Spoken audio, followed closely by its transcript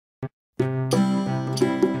If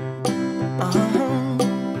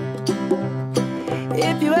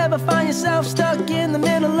you ever find yourself stuck in the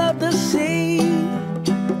middle of the sea,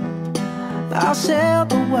 I'll sail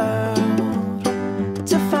the world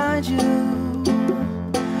to find you.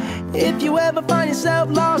 If you ever find yourself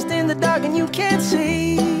lost in the dark and you can't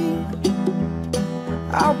see,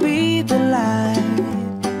 I'll be the light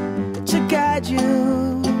to guide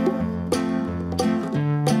you.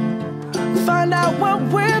 Find out what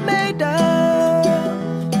we're made of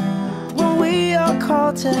when we are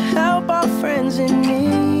called to help our friends in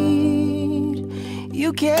need.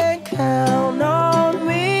 You can count on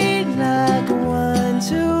me like 1,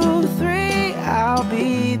 2, 3, I'll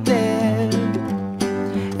be there.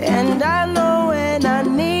 And I know when I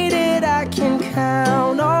need it, I can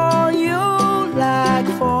count on you like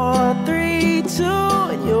 4, 3, 2,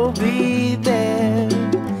 and you'll be there.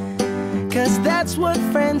 'Cause that's what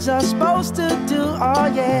friends are supposed to do, oh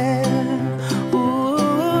yeah. Ooh,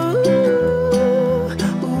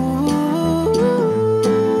 ooh,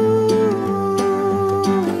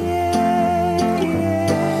 yeah,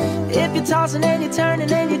 yeah. If you're tossing and you're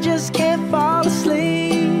turning and you just can't fall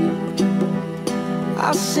asleep,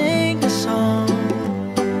 I'll sing a song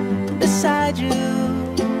beside you.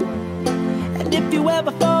 And if you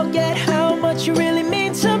ever forget how much you really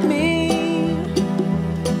mean to me,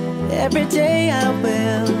 every day I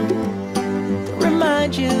will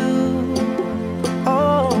remind you.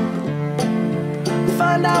 Oh,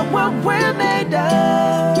 find out what we're made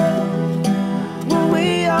of when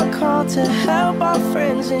we are called to help our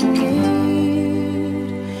friends in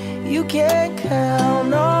need. You can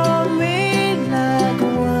count on me like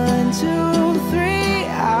 1, 2, 3,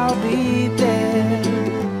 I'll be there.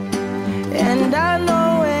 And I know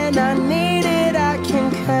when I need it, I can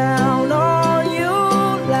count on you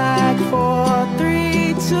like 4,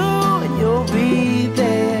 3, 2, and you'll be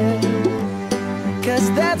there. 'Cause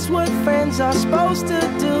that's what friends are supposed to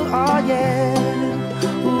do, oh yeah.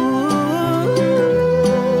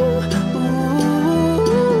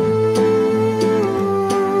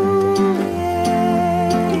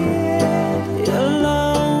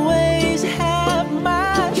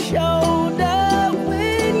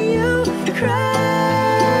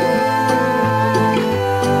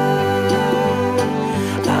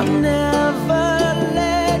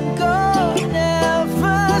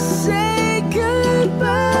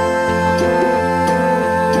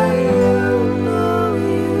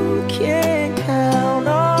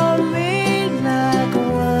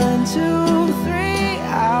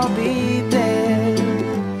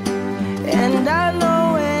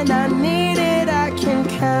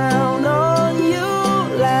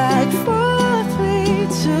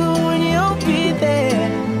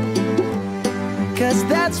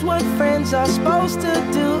 That's what friends are supposed to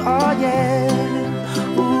do, oh yeah.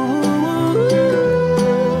 Ooh,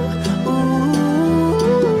 ooh.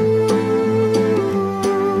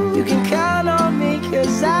 You can count on me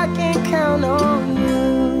 'cause I can count on you.